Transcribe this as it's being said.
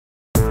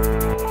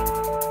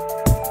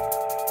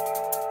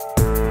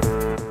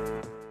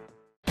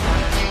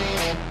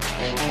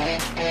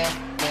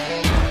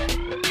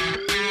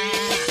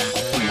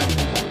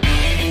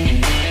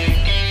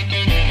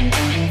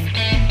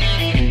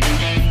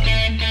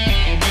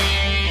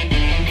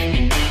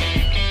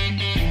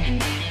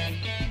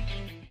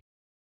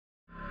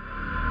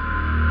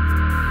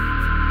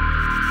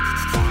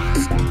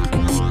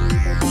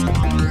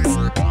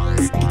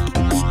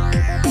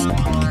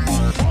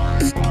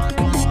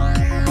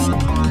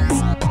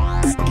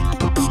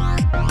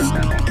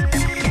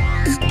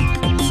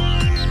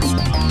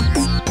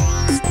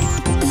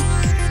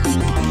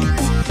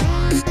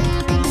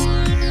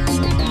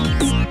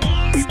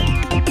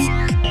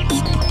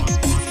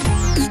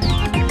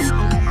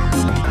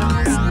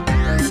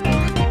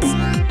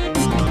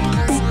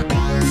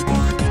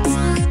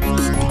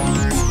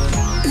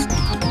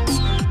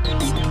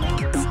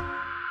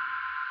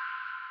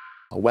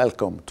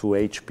welcome to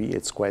HP.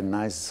 It's quite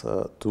nice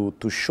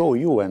to show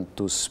you and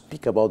to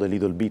speak about a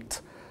little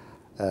bit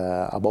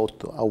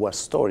about our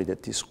story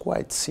that is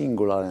quite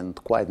singular and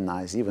quite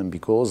nice, even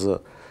because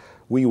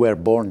we were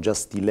born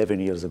just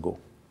 11 years ago,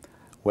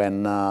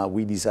 when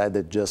we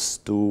decided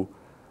just to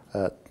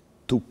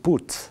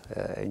put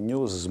a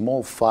new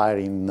small fire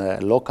in a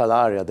local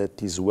area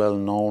that is well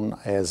known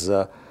as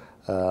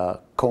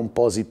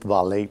Composite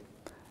Valley.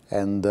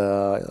 And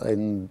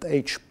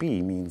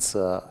HP means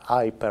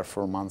high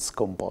performance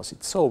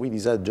composite. So we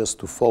decided just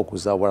to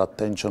focus our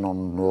attention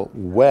on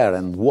where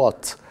and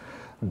what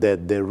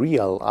the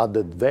real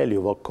added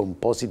value of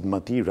composite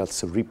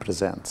materials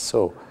represent.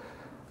 So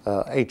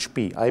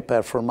HP, high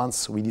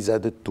performance, we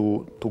decided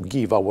to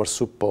give our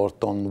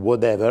support on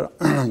whatever,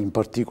 in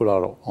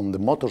particular on the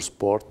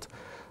motorsport,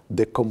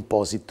 the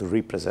composite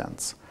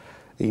represents.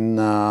 In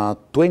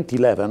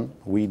 2011,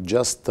 we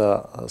just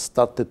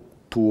started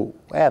to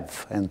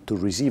have and to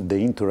receive the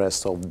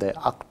interest of the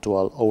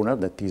actual owner,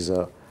 that is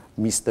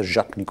Mr.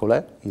 Jacques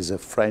Nicolet. He's a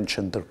French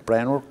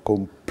entrepreneur,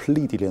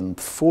 completely and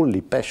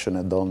fully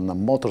passionate on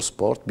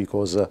motorsport,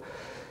 because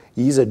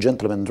he's a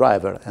gentleman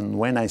driver. And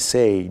when I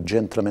say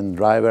gentleman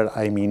driver,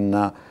 I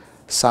mean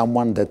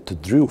someone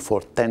that drew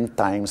for 10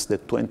 times the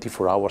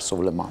 24 hours of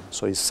Le Mans.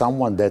 So he's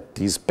someone that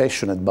is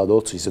passionate, but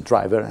also is a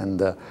driver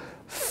and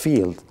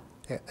feels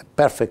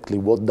perfectly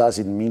what does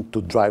it mean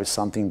to drive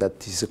something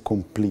that is a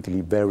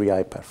completely very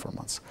high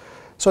performance.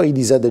 So he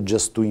decided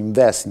just to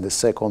invest in the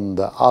second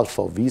half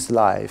of his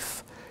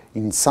life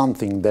in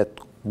something that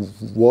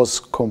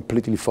was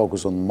completely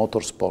focused on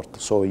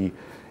motorsport. So he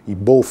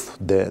bought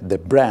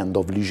the brand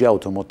of JEC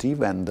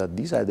Automotive and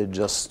decided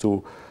just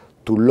to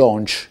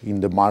launch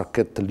in the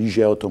market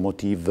JEC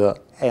Automotive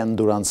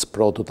endurance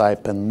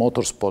prototype and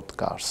motorsport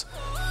cars.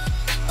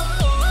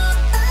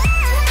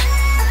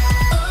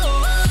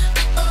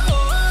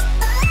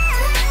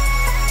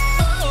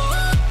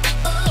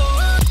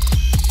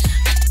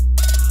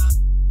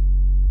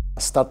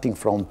 Starting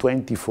from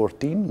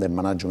 2014, the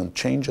management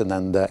changed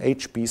and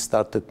HP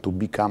started to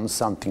become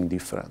something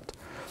different.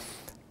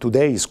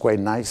 Today is quite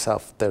nice.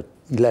 After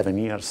 11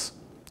 years,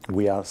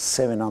 we are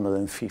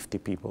 750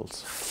 people,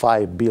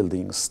 5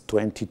 buildings,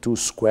 22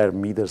 square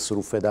meters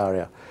roofed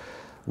area.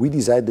 We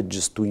decided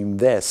just to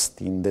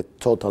invest in the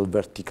total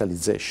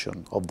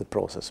verticalization of the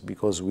process,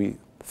 because we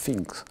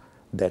think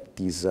that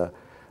is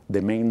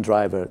the main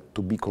driver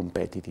to be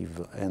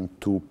competitive and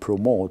to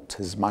promote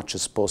as much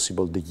as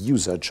possible the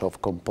usage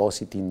of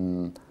composite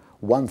in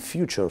one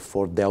future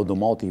for the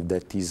automotive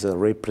that is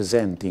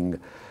representing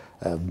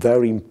a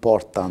very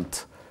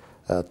important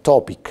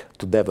topic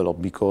to develop,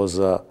 because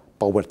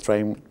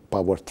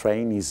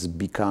powertrain is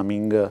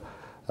becoming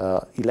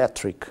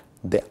electric.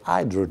 The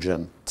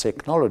hydrogen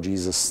technology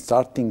is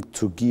starting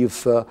to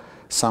give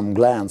some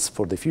glance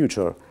for the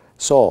future.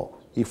 So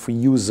if we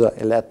use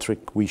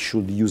electric, we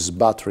should use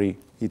battery.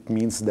 It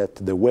means that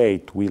the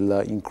weight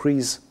will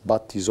increase,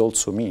 but it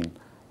also means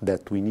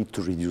that we need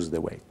to reduce the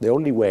weight. The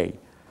only way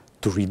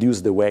to reduce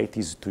the weight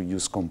is to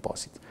use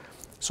composite.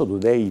 So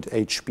today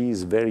HP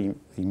is very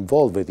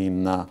involved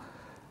in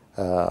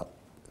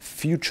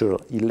future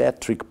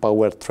electric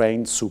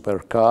powertrain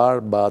supercar,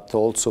 but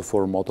also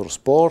for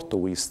motorsport.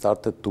 We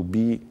started to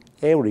be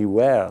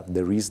everywhere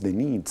there is the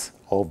need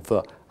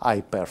of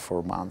high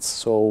performance.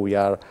 So we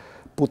are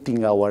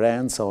putting our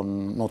hands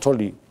on not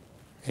only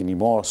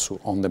anymore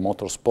on the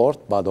motorsport,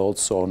 but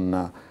also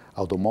on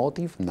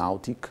automotive,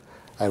 nautic,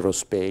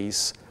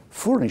 aerospace,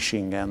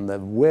 furnishing,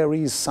 and where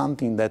is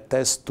something that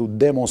has to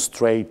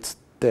demonstrate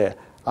the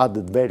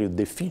added value,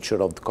 the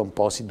feature of the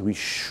composite, we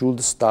should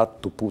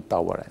start to put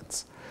our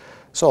hands.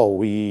 So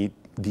we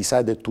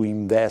decided to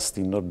invest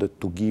in order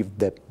to give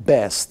the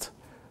best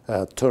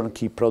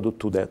turnkey product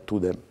to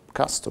the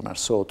customer.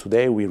 So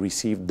today we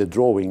received the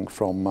drawing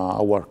from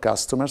our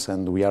customers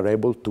and we are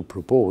able to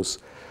propose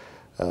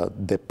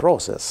the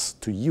process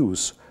to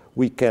use.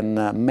 We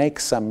can make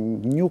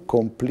some new,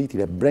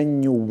 completely a brand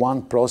new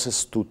one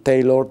process to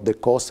tailor the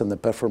cost and the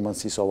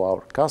performances of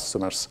our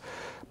customers,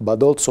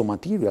 but also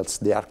materials,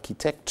 the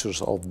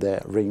architectures of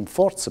the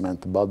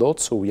reinforcement, but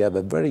also we have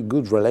a very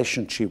good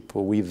relationship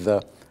with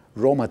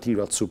raw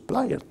material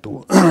supplier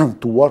to,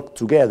 to work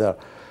together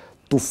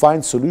to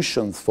find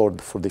solutions for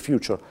the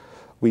future.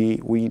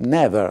 We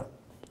never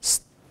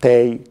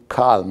stay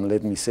calm,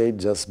 let me say,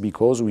 just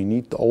because we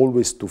need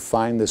always to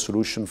find a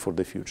solution for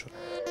the future.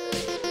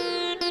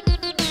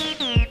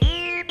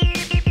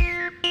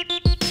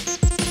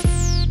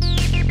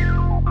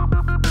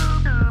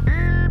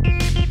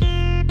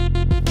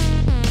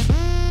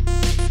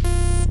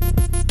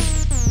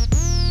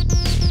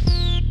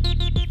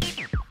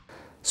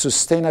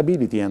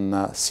 Sustainability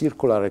and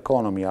circular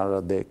economy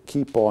are the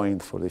key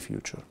point for the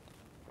future.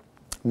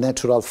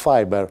 Natural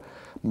fiber,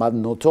 but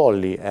not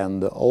only,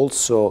 and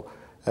also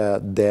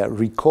the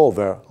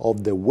recover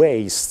of the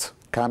waste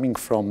coming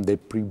from the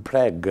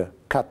pre-preg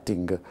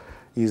cutting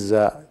is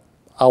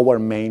our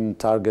main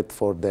target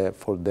for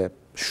the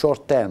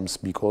short terms,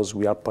 because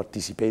we are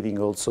participating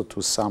also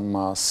to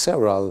some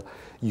several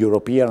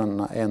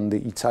European and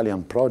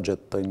Italian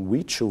projects in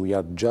which we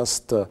are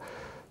just to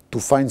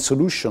find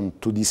solution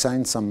to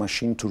design some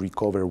machine to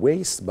recover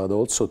waste, but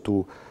also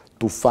to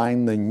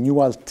find a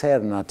new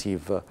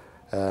alternative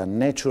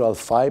natural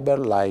fiber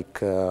like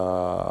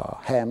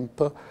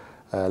hemp,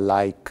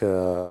 like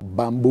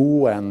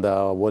bamboo and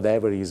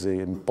whatever is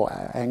in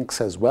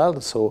hanks as well.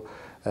 So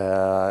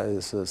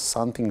it's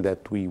something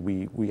that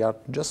we are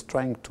just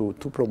trying to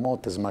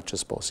promote as much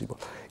as possible.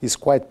 It's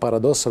quite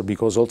paradoxical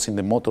because also in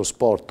the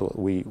motorsport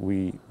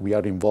we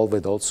are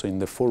involved also in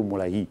the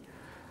Formula E,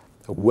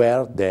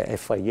 where the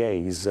FIA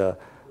is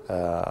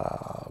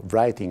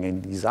writing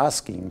and is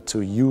asking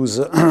to use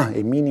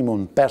a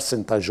minimum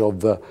percentage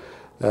of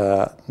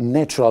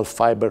natural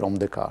fiber on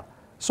the car.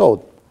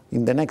 So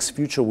in the next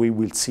future we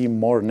will see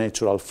more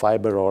natural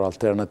fiber or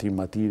alternative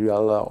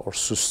material or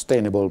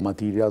sustainable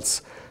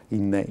materials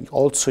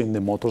also in the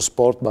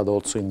motorsport, but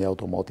also in the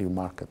automotive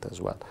market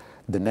as well.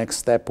 The next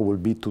step will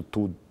be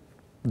to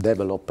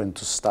develop and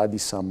to study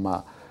some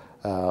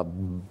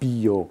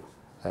bio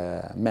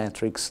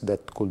metrics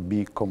that could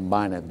be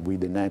combined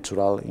with the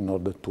natural in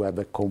order to have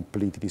a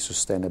completely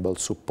sustainable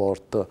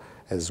support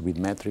as with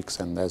metrics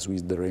and as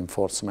with the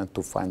reinforcement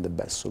to find the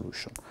best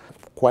solution.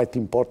 Quite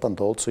important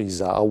also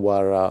is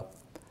our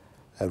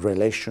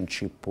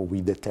relationship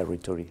with the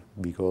territory,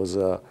 because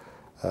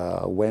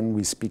when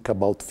we speak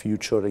about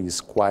future,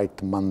 it's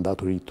quite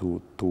mandatory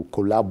to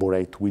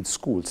collaborate with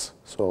schools.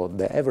 So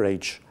the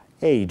average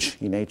age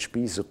in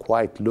HP is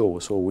quite low,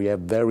 so we have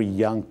very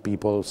young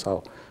people,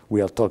 so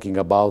we are talking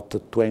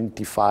about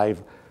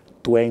 25,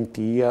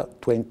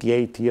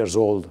 28 years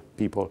old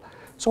people.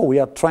 So we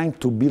are trying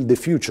to build the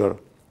future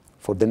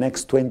for the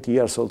next 20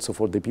 years also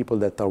for the people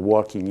that are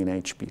working in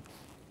HP.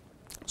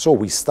 So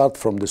we start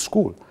from the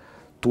school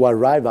to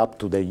arrive up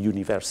to the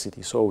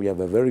university. So we have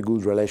a very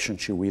good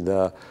relationship with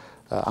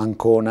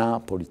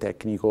Ancona,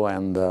 Politecnico,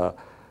 and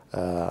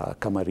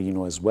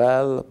Camarino as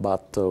well,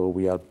 but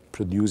we are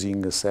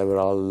producing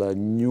several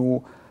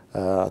new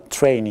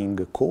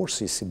training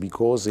courses,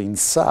 because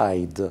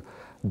inside the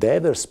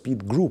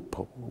Everspeed group,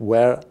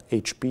 where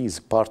HP is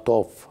part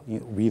of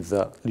with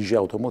JEC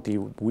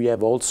Automotive, we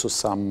have also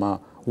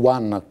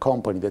one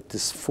company that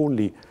is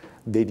fully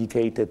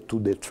dedicated to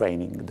the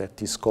training,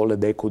 that is called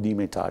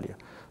Ecodim Italia.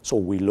 So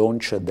we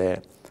launched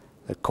the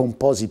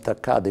Composite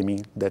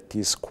Academy that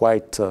is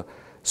quite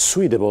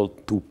suitable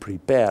to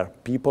prepare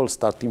people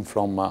starting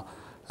from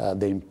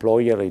the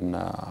employer in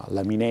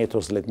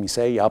laminators, let me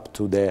say, up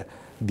to the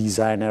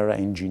designer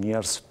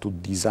engineers to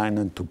design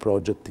and to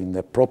project in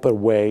the proper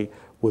way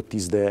what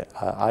is the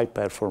high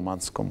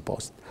performance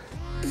composite.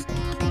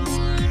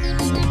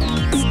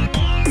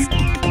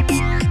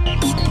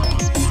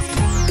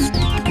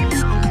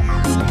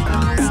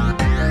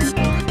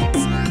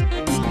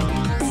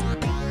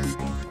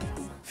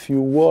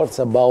 Few words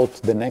about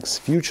the next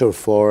future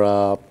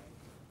for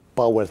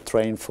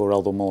powertrain for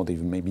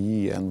automotive,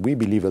 maybe, and we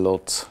believe a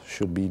lot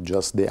should be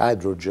just the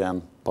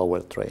hydrogen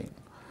powertrain.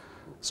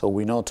 So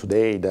we know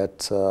today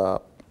that,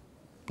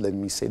 let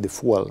me say, the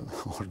fuel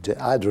or the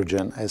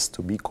hydrogen has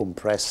to be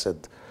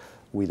compressed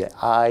with a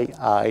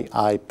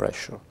high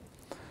pressure.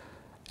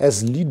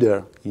 As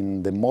leader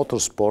in the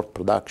motorsport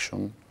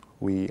production,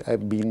 we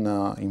have been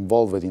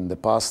involved in the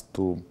past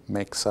to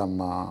make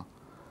some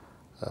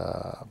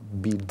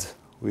bid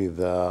with,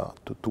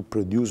 to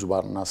produce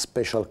a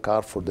special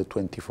car for the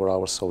 24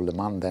 hours of Le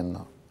Mans, then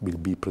will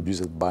be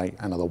produced by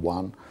another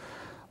one.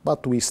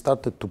 But we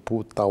started to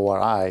put our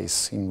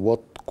eyes in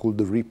what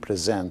could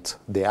represent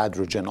the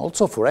hydrogen,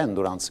 also for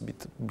endurance,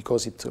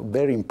 because it's a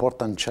very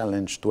important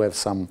challenge to have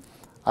some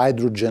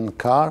hydrogen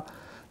car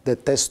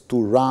that has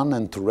to run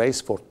and to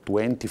race for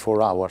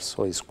 24 hours.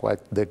 So it's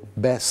quite the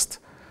best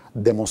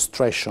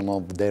demonstration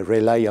of the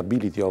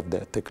reliability of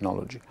the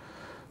technology.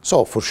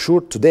 So for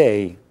sure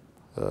today,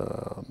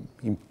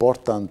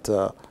 important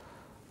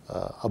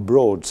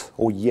abroad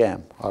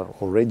OEM are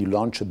already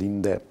launched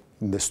in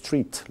the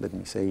street, let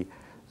me say,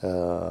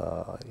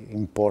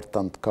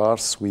 important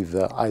cars with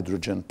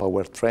hydrogen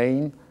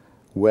powertrain,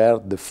 where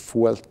the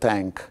fuel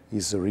tank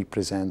is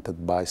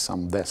represented by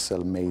some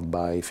vessel made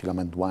by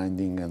filament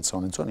winding and so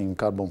on in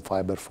carbon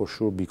fiber for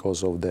sure,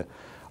 because of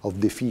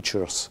the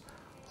features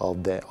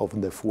of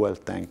the fuel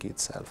tank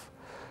itself.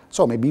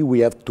 So maybe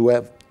we have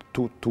to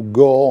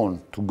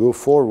go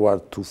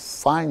forward to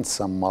find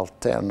some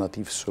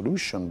alternative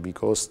solution,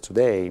 because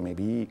today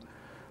maybe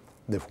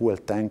the fuel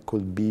tank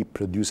could be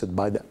produced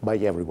by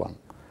everyone.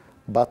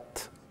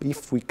 But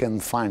if we can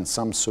find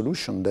some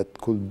solution that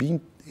could be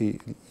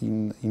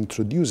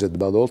introduced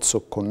but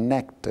also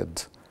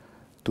connected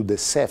to the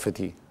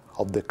safety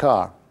of the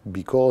car,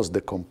 because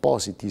the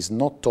composite is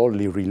not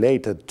only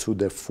related to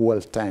the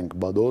fuel tank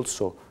but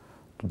also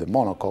to the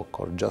monocoque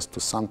or just to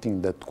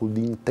something that could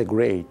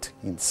integrate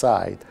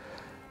inside,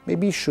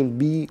 maybe should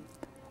be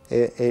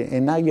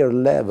a higher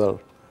level,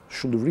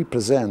 should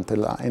represent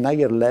a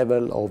higher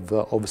level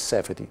of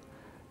safety,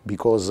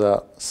 because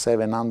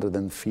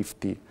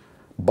 750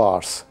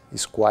 bars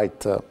is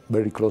quite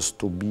very close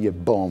to be a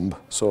bomb,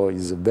 so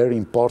it's very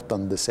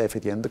important, the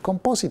safety. And the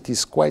composite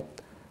is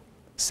quite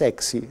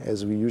sexy,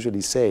 as we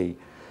usually say,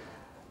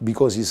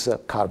 because it's a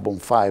carbon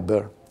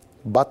fiber.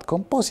 But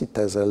composite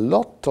has a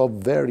lot of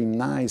very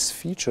nice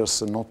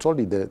features, not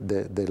only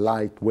the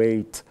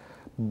lightweight,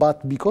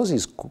 but because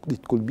it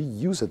could be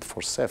used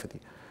for safety.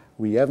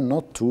 We have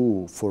not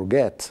to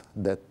forget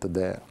that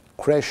the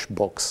crash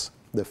box,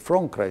 the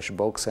front crash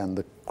box and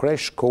the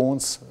crash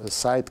cones,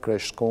 side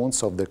crash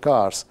cones of the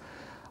cars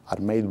are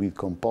made with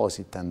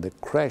composite, and the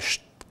crash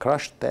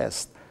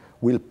test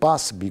will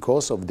pass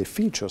because of the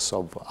features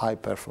of high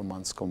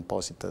performance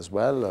composite as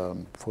well.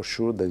 For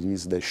sure there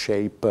is the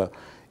shape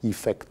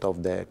effect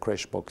of the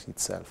crash box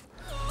itself.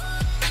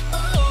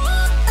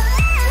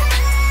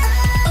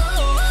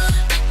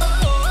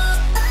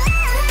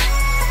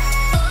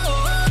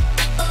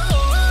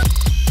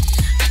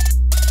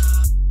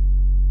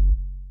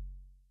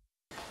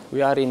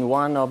 We are in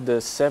one of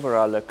the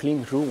several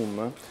clean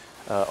rooms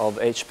of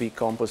JEC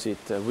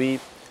Composites.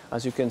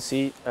 As you can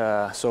see,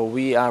 so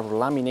we are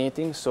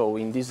laminating. So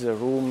in this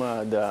room,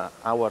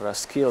 our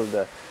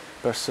skilled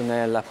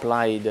personnel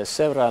applied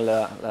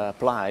several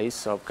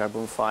plies of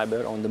carbon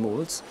fiber on the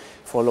molds,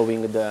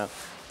 following the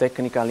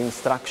technical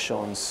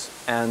instructions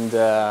and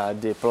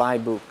the ply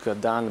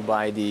book done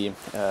by the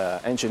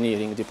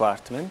engineering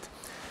department.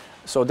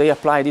 So they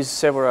apply these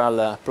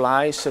several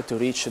plies to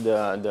reach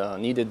the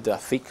needed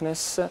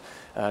thickness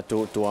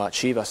to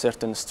achieve a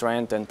certain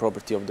strength and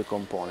property of the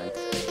component.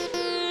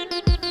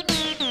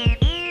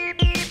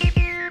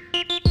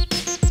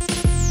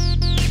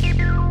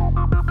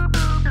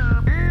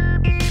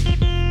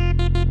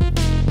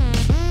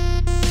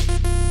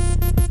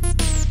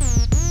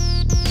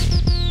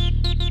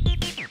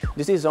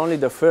 This is only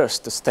the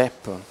first step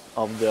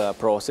of the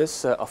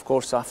process. Of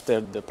course,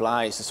 after the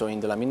plies, so in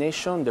the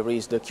lamination, there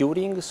is the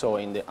curing, so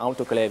in the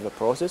autoclave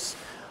process,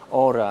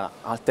 or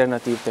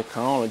alternative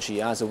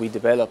technology as we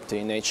developed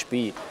in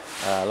JEC,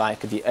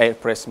 like the air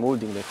press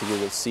molding that you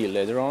will see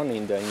later on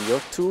in your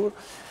tour.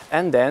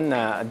 And then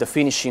the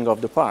finishing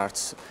of the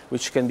parts,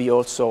 which can be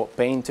also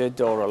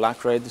painted or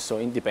lacquered,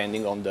 so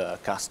depending on the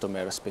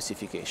customer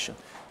specification.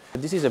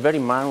 This is a very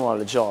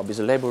manual job, it's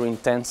a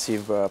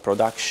labor-intensive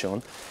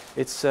production.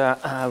 It's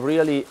a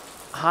really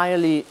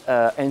highly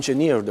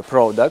engineered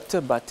product,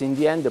 but in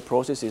the end the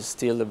process is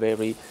still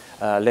very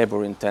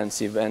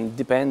labor-intensive and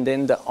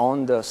dependent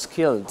on the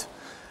skilled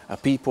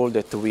people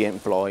that we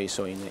employ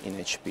so in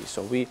JEC.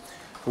 So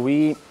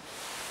we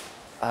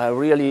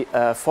really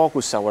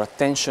focus our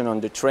attention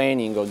on the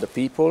training of the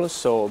people,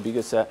 so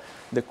because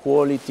the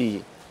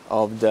quality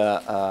of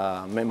the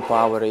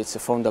manpower is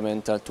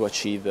fundamental to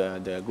achieve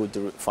the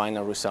good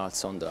final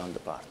results on the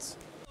parts.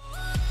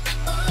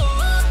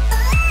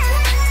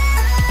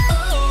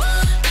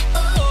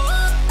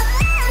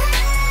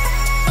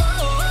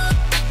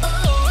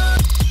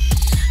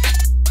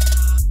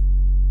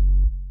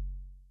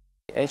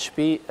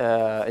 JEC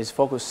is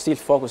still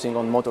focusing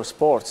on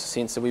motorsports,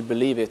 since we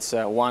believe it's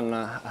one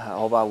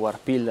of our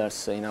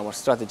pillars in our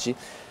strategy.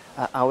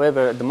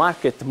 However, the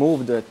market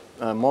moved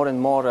more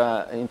and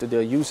more into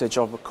the usage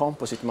of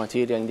composite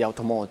material in the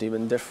automotive,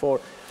 and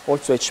therefore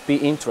also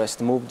JEC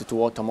interest moved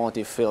to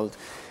automotive field.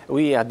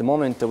 At the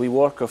moment, we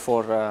work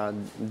for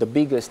the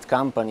biggest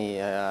company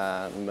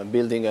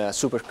building a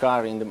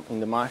supercar in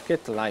the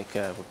market, like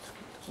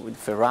with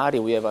Ferrari.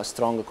 We have a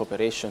strong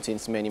cooperation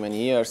since many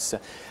years.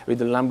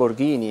 With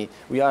Lamborghini,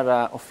 we are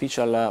an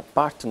official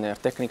partner,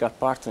 technical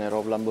partner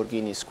of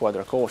Lamborghini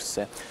Squadra Corse.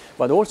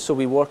 But also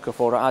we work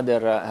for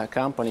other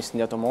companies in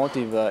the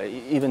automotive,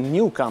 even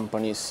new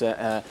companies,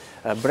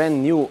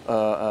 brand new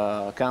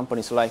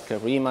companies like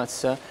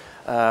Rimac,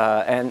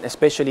 and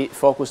especially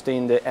focused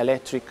in the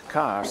electric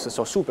cars,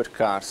 so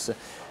supercars,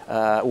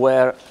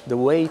 where the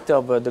weight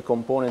of the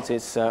components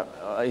is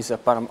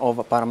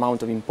of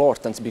paramount of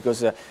importance,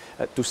 because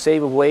to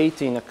save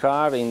weight in a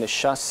car, in the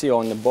chassis,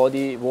 on the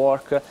body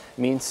work,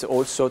 means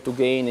also to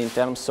gain in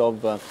terms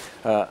of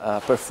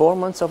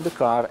performance of the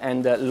car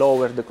and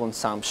lower the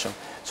consumption.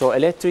 So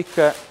electric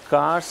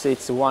cars,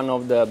 it's one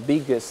of the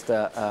biggest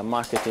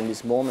market in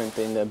this moment,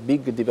 in the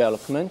big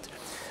development,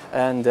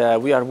 and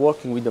we are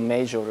working with the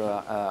major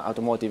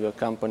automotive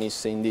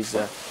companies in this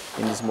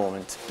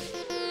moment.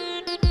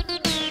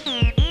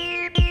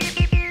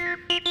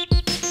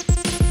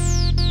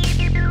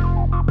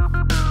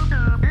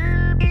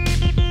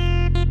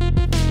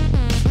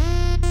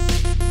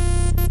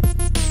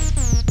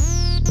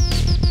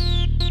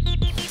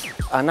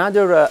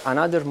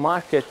 Another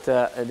market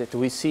that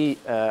we see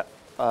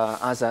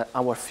as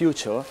our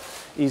future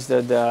is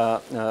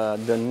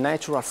the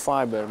natural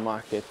fiber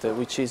market,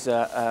 which is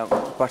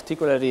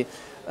particularly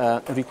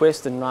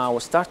requested now,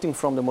 starting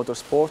from the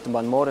motorsport,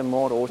 but more and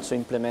more also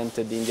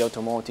implemented in the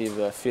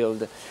automotive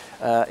field.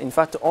 In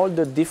fact, all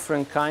the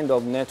different kind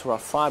of natural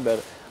fiber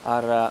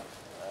are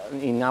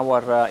in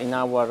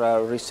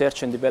our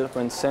research and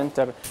development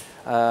center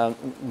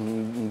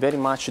very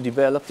much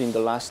developed in the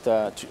last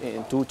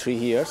 2-3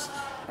 years,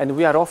 And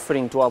we are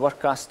offering to our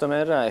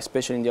customer,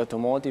 especially in the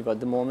automotive at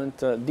the moment,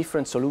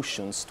 different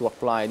solutions to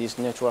apply this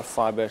natural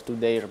fiber to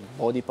their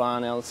body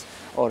panels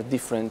or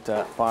different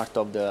part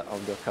of the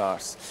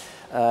cars.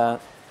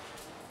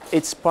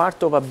 It's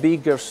part of a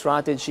bigger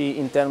strategy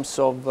in terms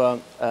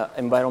of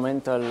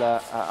environmental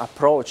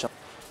approach.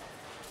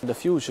 The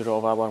future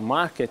of our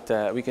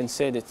market, we can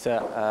say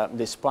that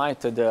despite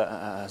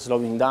the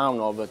slowing down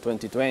of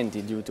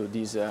 2020 due to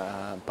this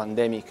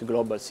pandemic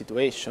global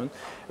situation,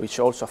 which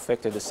also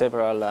affected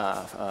several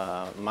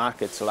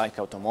markets like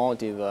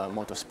automotive,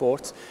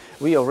 motorsports,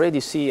 we already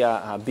see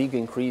a big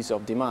increase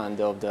of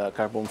demand of the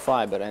carbon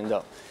fiber,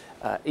 and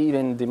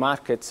even the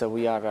markets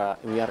we are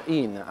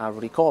in are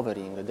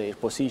recovering their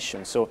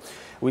position. So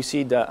we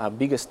see the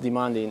biggest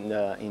demand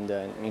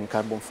in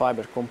carbon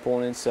fiber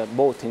components,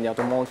 both in the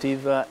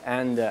automotive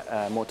and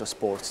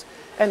motorsports,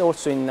 and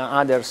also in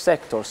other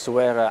sectors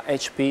where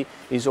HP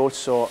is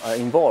also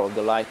involved,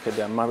 like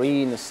the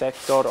marine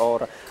sector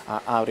or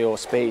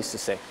aerospace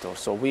sector.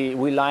 So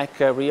we like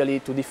really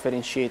to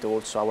differentiate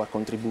also our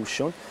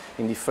contribution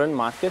in different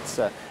markets,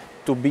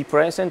 to be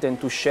present and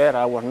to share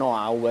our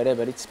know-how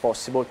wherever it's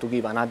possible to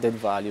give an added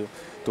value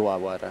to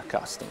our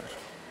customer.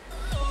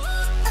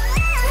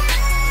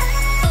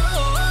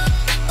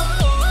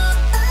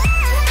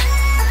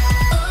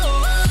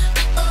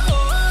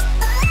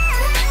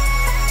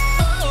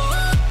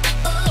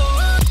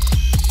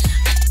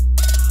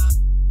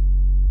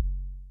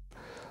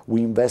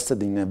 We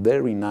invested in a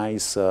very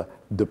nice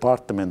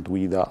department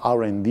with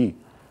R&D,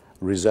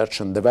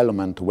 research and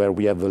development, where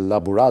we have a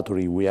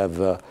laboratory, we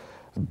have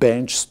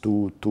bench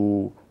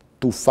to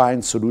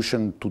find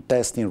solution to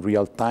test in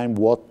real time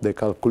what the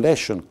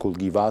calculation could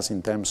give us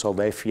in terms of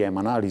FEM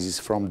analysis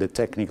from the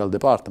technical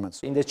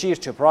departments. In the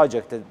JEC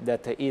project,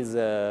 that is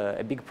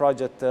a big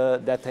project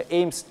that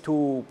aims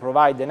to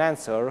provide an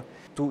answer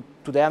to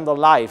the end of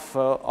life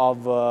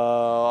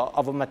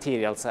of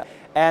materials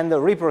and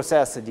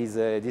reprocess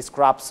these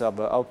scraps of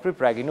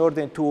prepreg in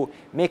order to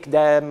make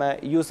them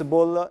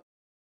usable.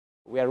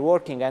 We are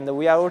working, and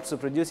we are also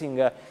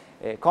producing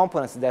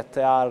components that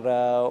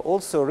are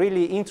also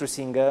really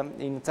interesting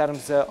in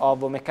terms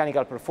of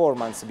mechanical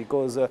performance,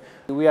 because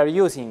we are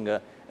using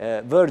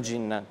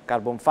virgin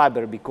carbon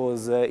fiber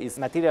because it's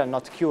material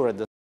not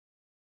cured.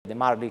 The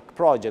Marlik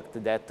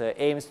project that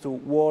aims to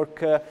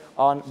work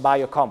on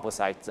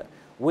biocomposites.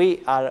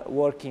 We are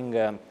working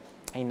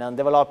in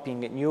developing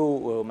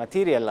new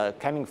material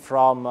coming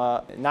from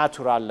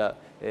natural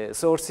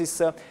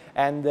sources,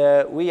 and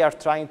we are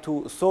trying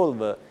to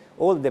solve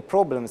all the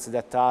problems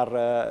that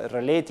are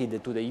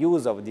related to the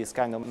use of this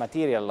kind of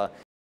material.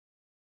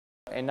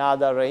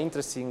 Another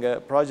interesting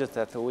project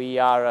that we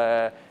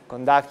are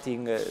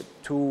conducting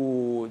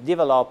to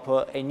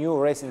develop a new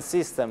resin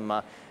system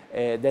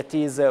that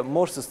is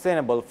more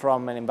sustainable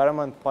from an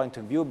environment point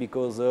of view,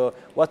 because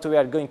what we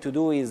are going to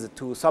do is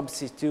to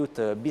substitute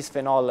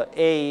bisphenol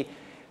A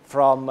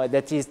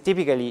that is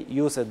typically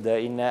used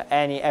in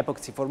any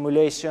epoxy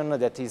formulation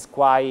that is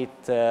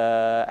quite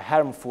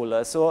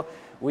harmful. So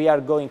we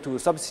are going to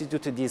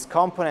substitute this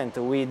component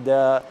with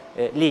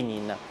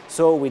lignin,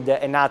 so with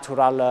a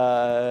natural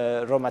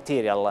raw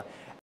material.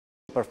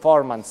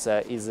 Performance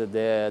is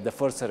the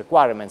first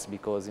requirements,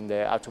 because in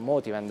the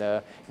automotive and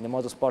in the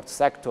motorsport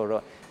sector,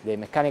 the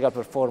mechanical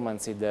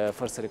performance is the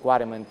first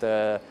requirement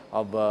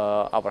of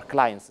our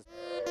clients.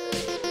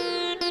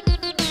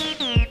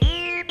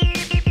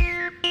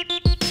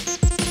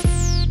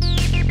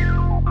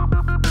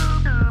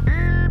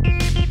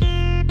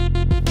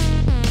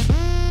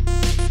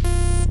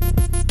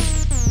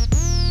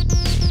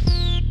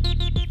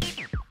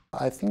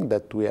 I think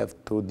that we have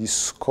to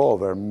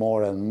discover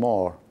more and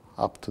more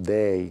up to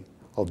date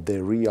of the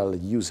real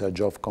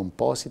usage of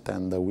composite,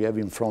 and we have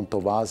in front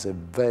of us a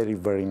very,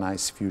 very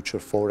nice future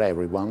for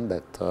everyone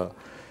that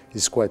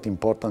is quite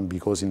important,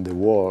 because in the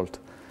world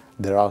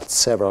there are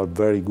several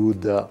very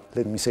good,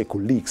 let me say,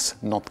 colleagues,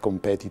 not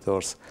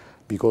competitors,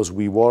 because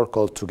we work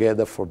all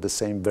together for the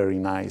same very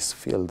nice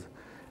field,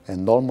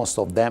 and almost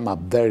of them are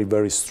very,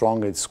 very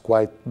strong. It's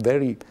quite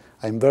very,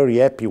 I'm very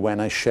happy when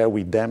I share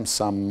with them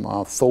some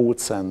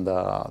thoughts and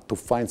to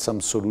find some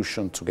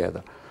solution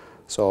together.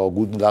 So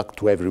good luck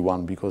to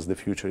everyone, because the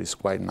future is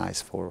quite nice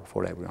for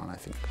everyone, I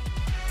think.